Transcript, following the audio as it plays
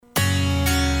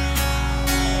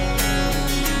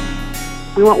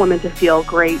We want women to feel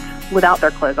great without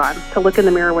their clothes on, to look in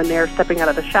the mirror when they're stepping out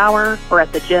of the shower or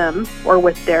at the gym or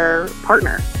with their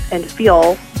partner and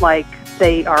feel like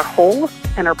they are whole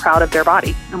and are proud of their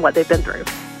body and what they've been through.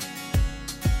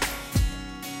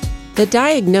 The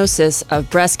diagnosis of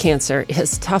breast cancer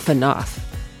is tough enough.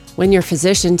 When your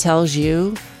physician tells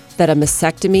you that a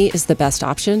mastectomy is the best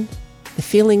option, the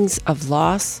feelings of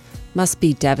loss must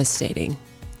be devastating.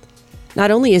 Not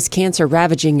only is cancer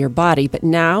ravaging your body, but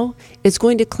now it's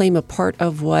going to claim a part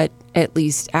of what, at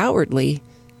least outwardly,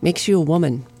 makes you a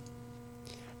woman.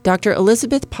 Dr.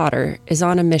 Elizabeth Potter is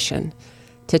on a mission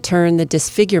to turn the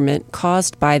disfigurement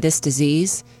caused by this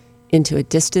disease into a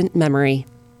distant memory.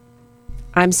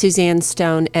 I'm Suzanne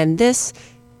Stone, and this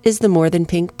is the More Than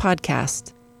Pink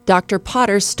podcast. Dr.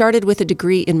 Potter started with a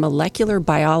degree in molecular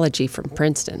biology from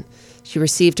Princeton. She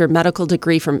received her medical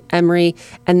degree from Emory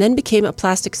and then became a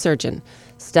plastic surgeon,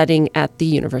 studying at the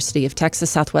University of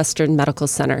Texas Southwestern Medical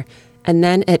Center and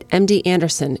then at MD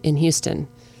Anderson in Houston.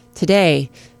 Today,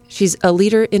 she's a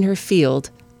leader in her field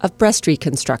of breast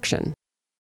reconstruction.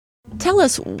 Tell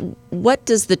us, what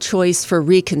does the choice for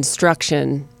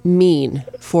reconstruction mean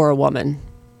for a woman?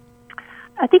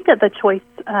 I think that the choice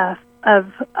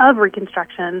of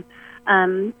reconstruction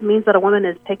means that a woman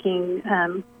is taking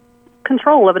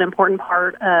control of an important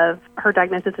part of her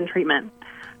diagnosis and treatment.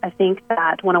 I think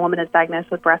that when a woman is diagnosed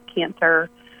with breast cancer,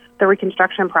 the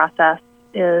reconstruction process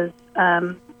is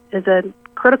a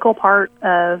critical part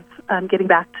of getting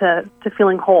back to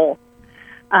feeling whole,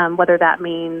 whether that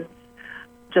means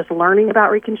just learning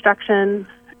about reconstruction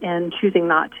and choosing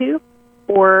not to,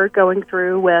 or going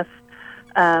through with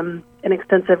an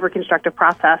extensive reconstructive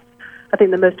process. I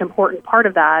think the most important part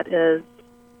of that is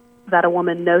that a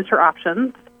woman knows her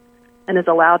options and is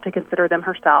allowed to consider them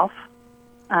herself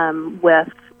with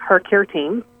her care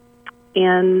team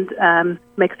and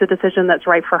makes a decision that's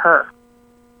right for her.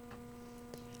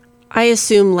 I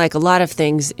assume, like a lot of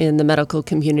things in the medical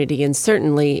community and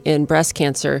certainly in breast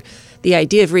cancer, the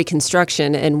idea of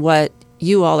reconstruction and what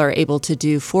you all are able to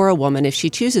do for a woman if she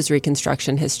chooses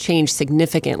reconstruction has changed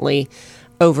significantly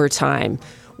over time.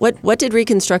 What did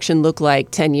reconstruction look like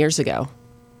 10 years ago?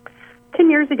 10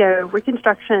 years ago,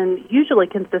 reconstruction usually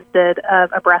consisted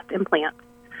of a breast implant.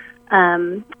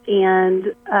 And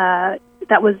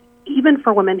that was even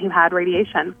for women who had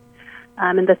radiation.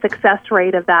 And the success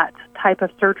rate of that type of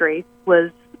surgery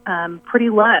was pretty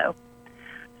low.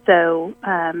 So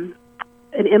an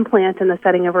implant in the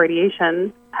setting of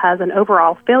radiation has an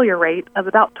overall failure rate of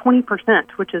about 20%,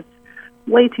 which is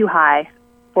way too high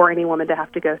for any woman to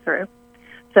have to go through.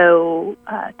 So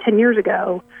 10 years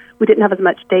ago, we didn't have as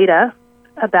much data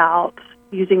about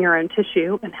using your own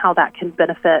tissue and how that can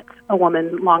benefit a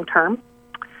woman long term.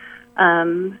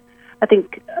 I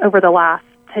think over the last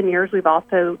 10 years, we've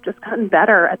also just gotten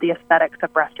better at the aesthetics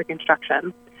of breast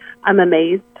reconstruction. I'm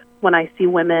amazed when I see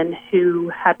women who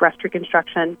had breast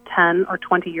reconstruction 10 or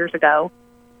 20 years ago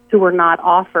who were not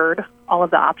offered all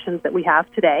of the options that we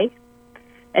have today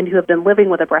and who have been living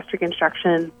with a breast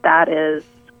reconstruction that is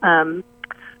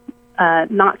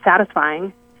not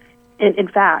satisfying. In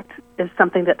fact, is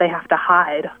something that they have to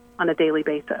hide on a daily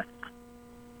basis.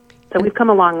 So we've come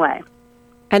a long way.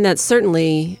 And that's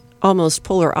certainly almost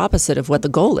polar opposite of what the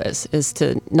goal is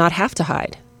to not have to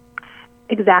hide.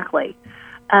 Exactly.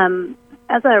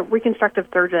 As a reconstructive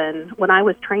surgeon, when I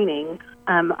was training,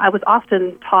 I was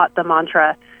often taught the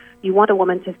mantra, you want a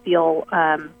woman to feel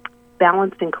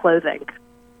balanced in clothing,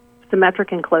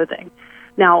 symmetric in clothing.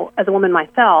 Now, as a woman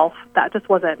myself, that just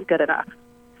wasn't good enough.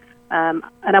 And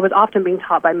I was often being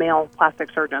taught by male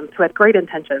plastic surgeons who had great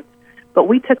intentions, but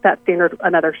we took that standard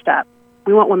another step.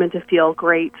 We want women to feel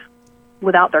great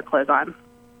without their clothes on,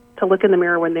 to look in the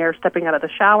mirror when they're stepping out of the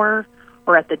shower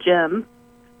or at the gym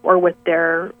or with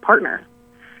their partner,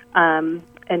 and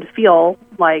feel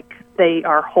like they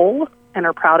are whole and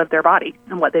are proud of their body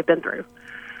and what they've been through.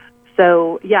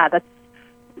 So, yeah, that's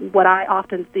what I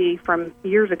often see from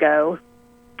years ago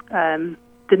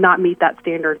did not meet that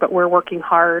standard, but we're working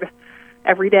hard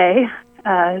every day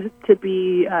to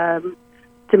meet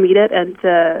it and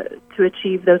to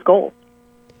achieve those goals.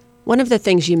 One of the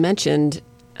things you mentioned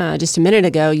just a minute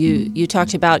ago, you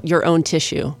talked about your own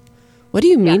tissue. What do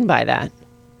you mean by that?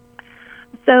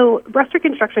 So breast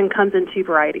reconstruction comes in two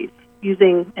varieties,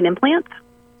 using an implant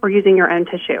or using your own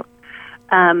tissue.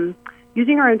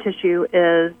 Using your own tissue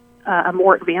is a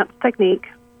more advanced technique.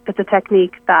 It's a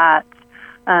technique that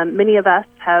many of us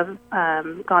have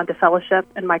gone to fellowship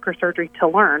and microsurgery to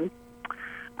learn.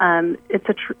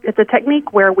 It's a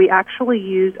technique where we actually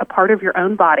use a part of your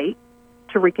own body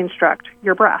to reconstruct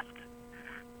your breast.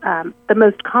 The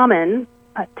most common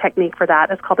technique for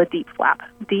that is called a DIEP flap,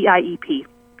 DIEP.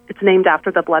 It's named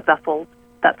after the blood vessels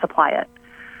that supply it.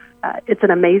 It's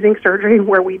an amazing surgery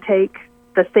where we take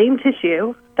the same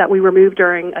tissue that we removed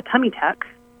during a tummy tuck,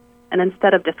 and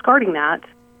instead of discarding that,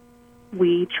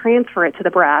 we transfer it to the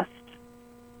breast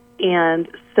and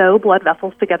sew blood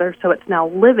vessels together so it's now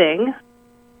living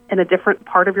in a different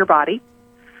part of your body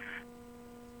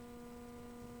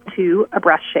to a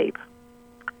breast shape.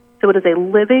 So it is a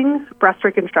living breast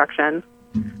reconstruction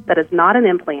that is not an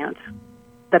implant,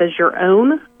 that is your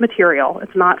own material.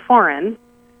 It's not foreign,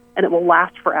 and it will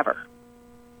last forever.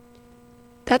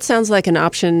 That sounds like an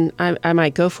option I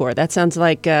might go for. That sounds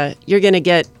like you're going to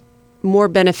get more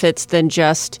benefits than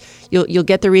just you'll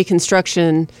get the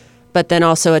reconstruction, but then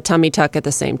also a tummy tuck at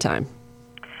the same time.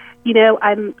 You know,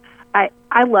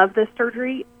 I love this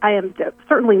surgery. I am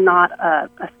certainly not a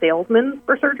salesman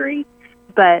for surgery,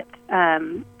 but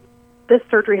this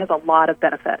surgery has a lot of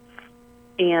benefits,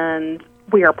 and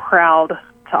we are proud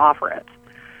to offer it.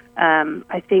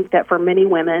 I think that for many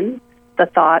women, the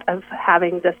thought of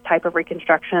having this type of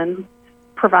reconstruction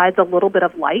provides a little bit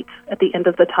of light at the end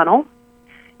of the tunnel.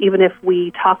 Even if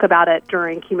we talk about it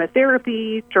during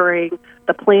chemotherapy, during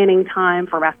the planning time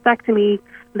for mastectomy,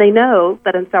 they know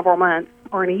that in several months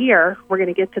or in a year, we're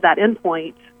going to get to that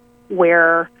endpoint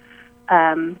where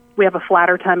we have a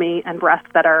flatter tummy and breasts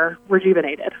that are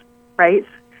rejuvenated, right?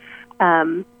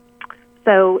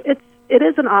 So it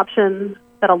is an option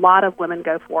that a lot of women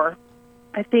go for.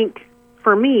 I think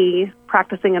for me,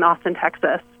 practicing in Austin,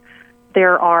 Texas,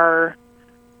 there's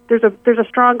a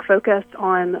strong focus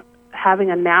on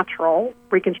having a natural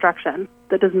reconstruction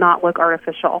that does not look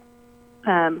artificial.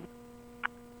 And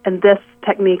this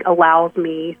technique allows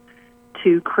me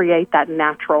to create that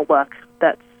natural look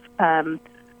that's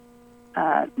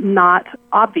not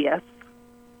obvious,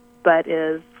 but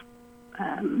is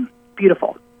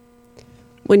beautiful.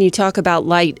 When you talk about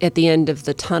light at the end of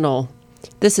the tunnel,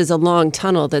 this is a long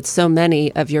tunnel that so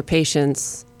many of your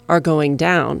patients are going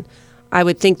down. I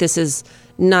would think this is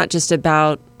not just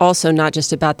about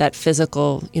that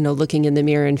physical, looking in the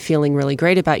mirror and feeling really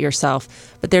great about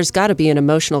yourself, but there's got to be an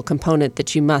emotional component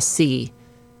that you must see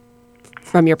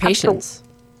from your patients.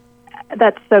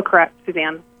 That's so correct,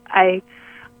 Suzanne. I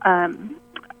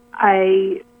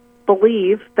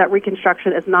believe that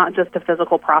reconstruction is not just a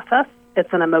physical process,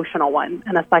 it's an emotional one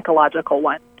and a psychological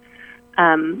one.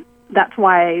 That's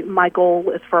why my goal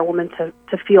is for a woman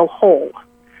to feel whole.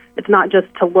 It's not just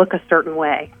to look a certain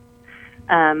way.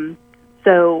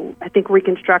 So I think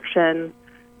reconstruction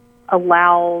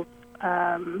allows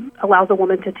a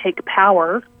woman to take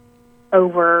power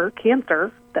over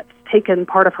cancer that's taken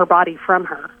part of her body from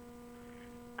her,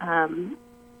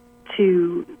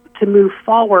 to move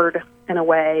forward in a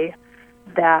way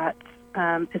that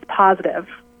is positive.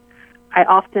 I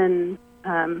often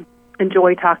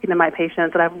enjoy talking to my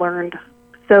patients, and I've learned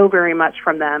so very much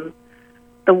from them.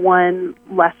 The one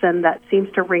lesson that seems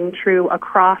to ring true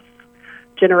across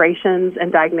generations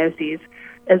and diagnoses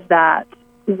is that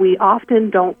we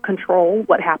often don't control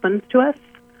what happens to us,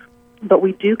 but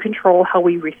we do control how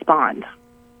we respond.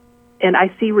 And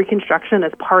I see reconstruction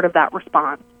as part of that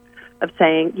response of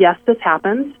saying, yes, this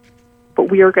happened, but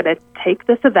we are going to take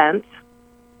this event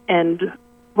and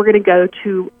we're going to go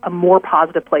to a more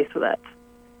positive place with it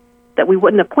that we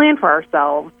wouldn't have planned for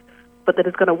ourselves, but that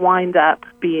is going to wind up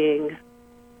being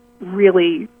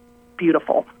really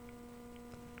beautiful.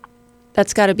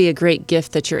 That's got to be a great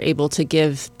gift that you're able to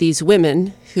give these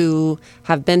women who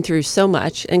have been through so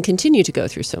much and continue to go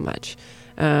through so much.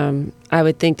 I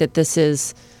would think that this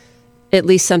is at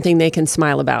least something they can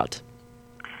smile about.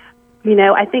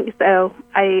 I think so.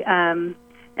 And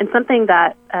something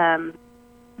that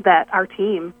that our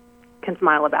team can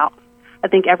smile about. I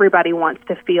think everybody wants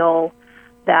to feel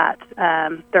that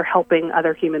they're helping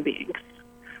other human beings.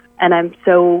 And I'm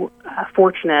so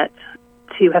fortunate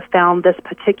to have found this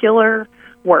particular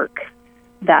work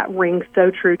that rings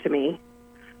so true to me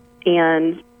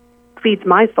and feeds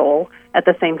my soul at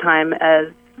the same time as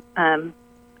I'm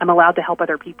allowed to help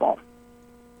other people.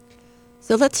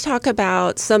 So let's talk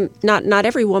about not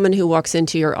every woman who walks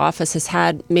into your office has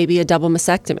had maybe a double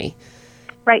mastectomy.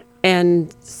 Right.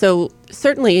 And so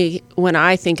certainly when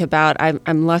I think about,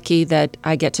 I'm lucky that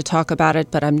I get to talk about it,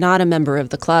 but I'm not a member of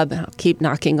the club. I'll keep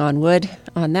knocking on wood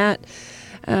on that.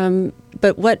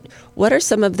 But what are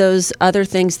some of those other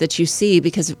things that you see?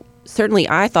 Because certainly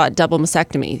I thought double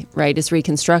mastectomy, right, is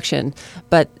reconstruction,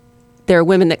 but there are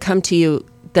women that come to you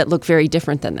that look very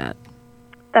different than that.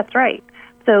 That's right.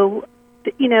 So,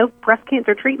 breast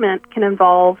cancer treatment can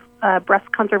involve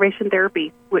breast conservation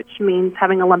therapy, which means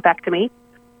having a lumpectomy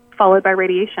followed by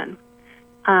radiation.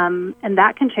 and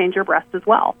that can change your breast as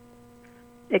well.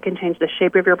 It can change the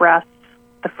shape of your breast,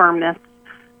 the firmness,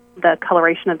 the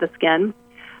coloration of the skin.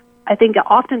 I think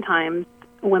oftentimes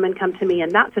women come to me in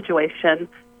that situation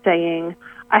saying,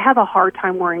 I have a hard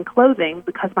time wearing clothing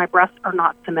because my breasts are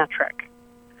not symmetric.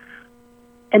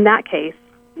 In that case,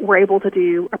 we're able to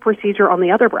do a procedure on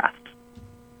the other breast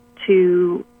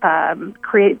to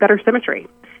create better symmetry.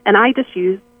 And I just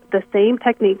use the same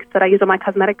techniques that I use on my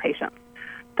cosmetic patients.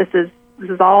 This is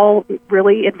all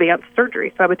really advanced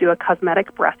surgery. So I would do a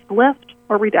cosmetic breast lift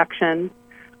or reduction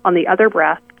on the other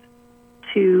breast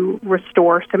to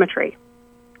restore symmetry.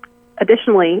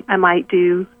 Additionally, I might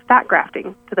do fat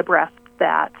grafting to the breast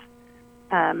that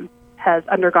has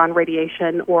undergone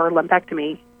radiation or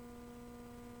lumpectomy.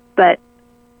 But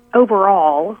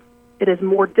overall, it is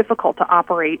more difficult to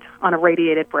operate on a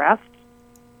radiated breast.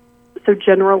 So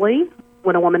generally,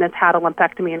 when a woman has had a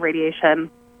lumpectomy and radiation,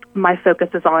 my focus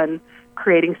is on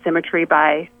creating symmetry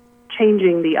by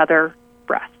changing the other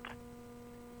breast.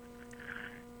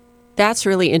 That's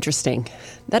really interesting.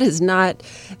 That is not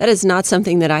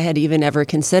something that I had even ever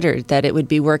considered, that it would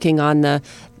be working on the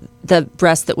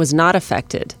breast that was not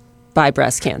affected by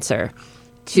breast cancer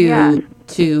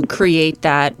to create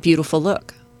that beautiful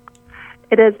look.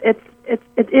 It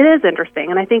is interesting,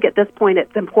 and I think at this point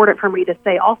it's important for me to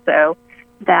say also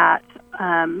that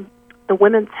the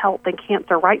Women's Health and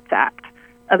Cancer Rights Act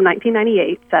of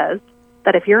 1998 says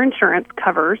that if your insurance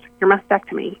covers your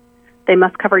mastectomy, they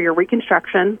must cover your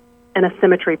reconstruction and a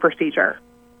symmetry procedure.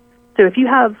 So if you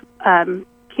have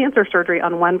cancer surgery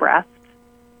on one breast,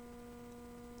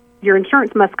 your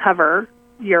insurance must cover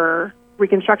your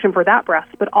reconstruction for that breast,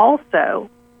 but also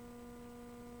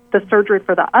the surgery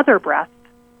for the other breast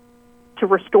to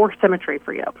restore symmetry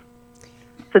for you.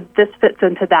 So this fits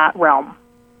into that realm.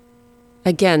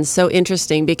 Again, so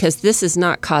interesting, because this is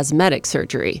not cosmetic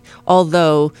surgery,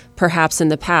 although perhaps in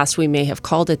the past we may have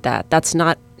called it that. That's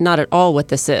not at all what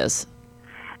this is.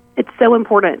 It's so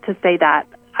important to say that.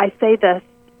 I say this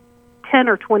 10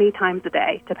 or 20 times a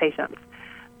day to patients.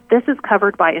 This is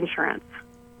covered by insurance.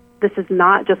 This is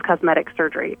not just cosmetic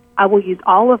surgery. I will use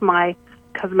all of my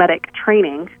cosmetic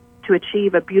training to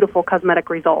achieve a beautiful cosmetic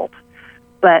result.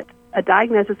 But a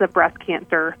diagnosis of breast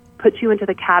cancer puts you into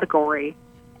the category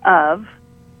of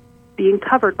being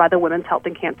covered by the Women's Health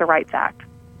and Cancer Rights Act.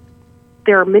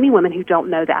 There are many women who don't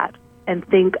know that and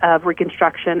think of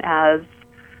reconstruction as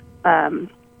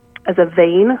a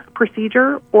vain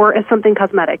procedure or as something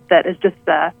cosmetic that is just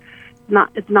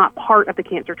it's not part of the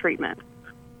cancer treatment.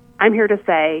 I'm here to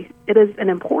say it is an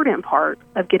important part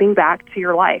of getting back to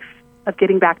your life, of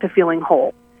getting back to feeling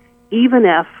whole, even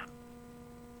if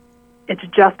it's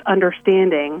just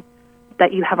understanding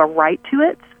that you have a right to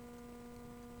it.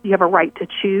 You have a right to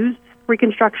choose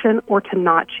reconstruction or to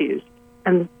not choose.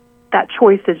 And that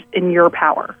choice is in your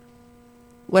power.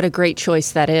 What a great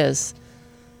choice that is.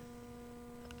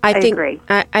 I agree.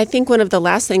 I think one of the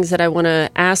last things that I want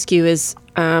to ask you is,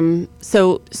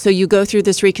 so you go through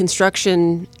this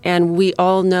reconstruction, and we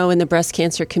all know in the breast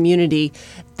cancer community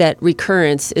that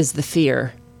recurrence is the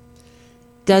fear.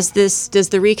 Does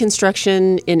the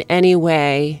reconstruction in any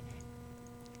way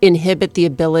inhibit the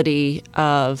ability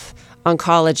of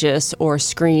oncologists or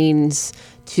screens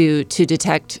to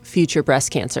detect future breast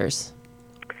cancers?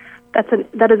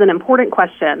 That is an important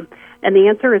question, and the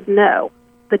answer is no.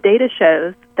 The data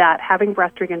shows that having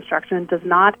breast reconstruction does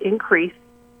not increase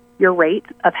your rate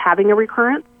of having a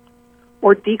recurrence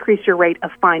or decrease your rate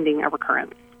of finding a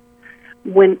recurrence.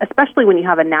 Especially when you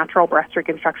have a natural breast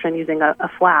reconstruction using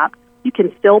a flap, you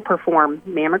can still perform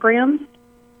mammograms,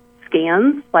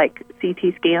 scans like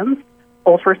CT scans,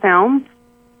 ultrasounds,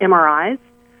 MRIs.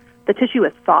 The tissue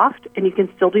is soft, and you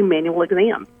can still do manual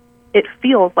exams. It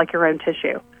feels like your own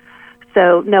tissue.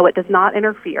 So, no, it does not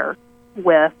interfere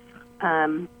with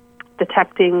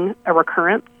detecting a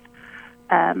recurrence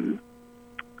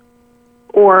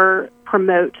or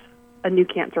promote a new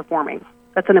cancer forming.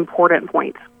 That's an important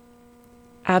point.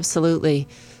 Absolutely.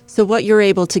 So what you're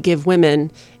able to give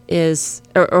women is,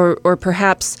 or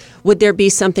perhaps would there be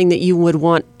something that you would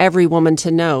want every woman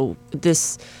to know?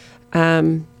 This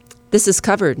is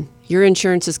covered. Your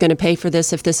insurance is going to pay for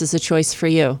this if this is a choice for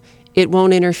you. It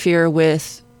won't interfere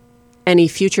with any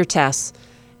future tests,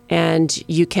 and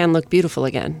you can look beautiful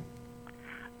again.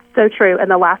 So true. And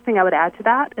the last thing I would add to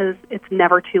that is it's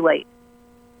never too late.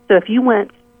 So if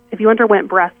you underwent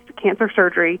breast cancer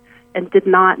surgery and did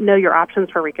not know your options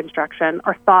for reconstruction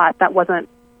or thought that wasn't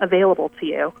available to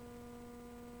you,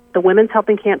 the Women's Health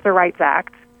and Cancer Rights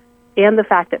Act and the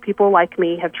fact that people like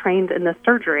me have trained in this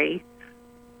surgery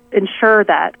ensure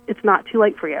that it's not too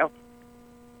late for you.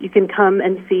 You can come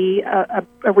and see a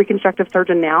reconstructive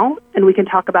surgeon now, and we can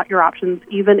talk about your options,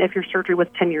 even if your surgery was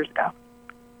 10 years ago.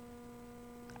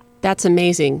 That's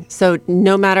amazing. So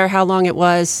no matter how long it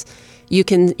was, you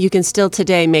can still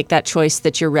today make that choice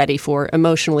that you're ready for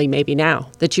emotionally, maybe now,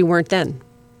 that you weren't then.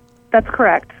 That's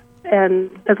correct.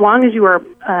 And as long as you are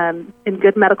in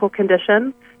good medical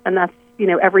condition, and that's,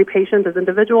 every patient is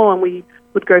individual, and we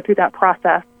would go through that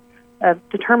process of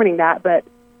determining that, but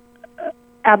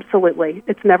absolutely,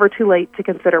 it's never too late to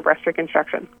consider breast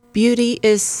reconstruction. Beauty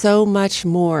is so much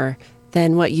more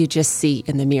than what you just see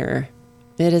in the mirror.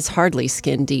 It is hardly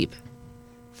skin deep.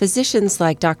 Physicians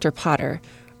like Dr. Potter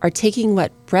are taking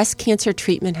what breast cancer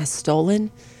treatment has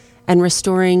stolen and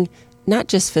restoring not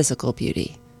just physical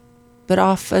beauty, but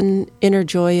often inner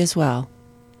joy as well.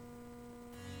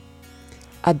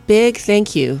 A big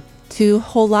thank you to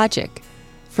Hologic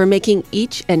for making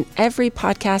each and every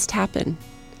podcast happen.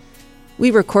 We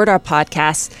record our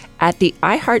podcasts at the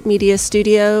iHeartMedia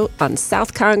studio on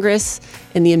South Congress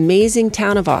in the amazing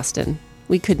town of Austin.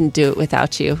 We couldn't do it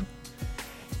without you.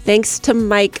 Thanks to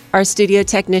Mike, our studio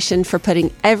technician, for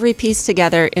putting every piece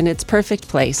together in its perfect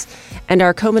place, and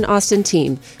our Komen Austin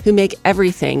team, who make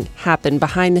everything happen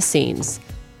behind the scenes.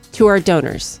 To our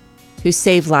donors, who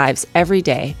save lives every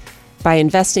day by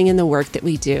investing in the work that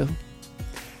we do.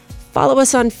 Follow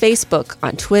us on Facebook,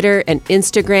 on Twitter, and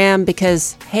Instagram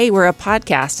because, hey, we're a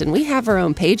podcast and we have our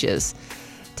own pages.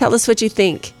 Tell us what you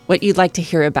think, what you'd like to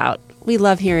hear about. We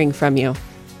love hearing from you.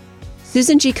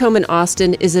 Susan G. Komen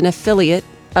Austin is an affiliate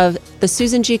of the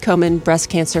Susan G. Komen Breast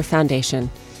Cancer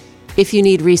Foundation. If you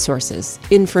need resources,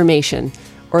 information,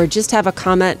 or just have a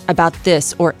comment about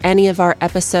this or any of our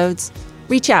episodes,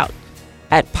 reach out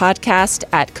at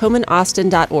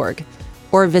podcast@KomenAustin.org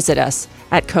or visit us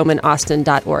at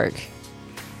KomenAustin.org.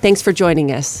 Thanks for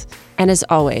joining us, and as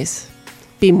always,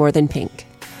 be more than pink.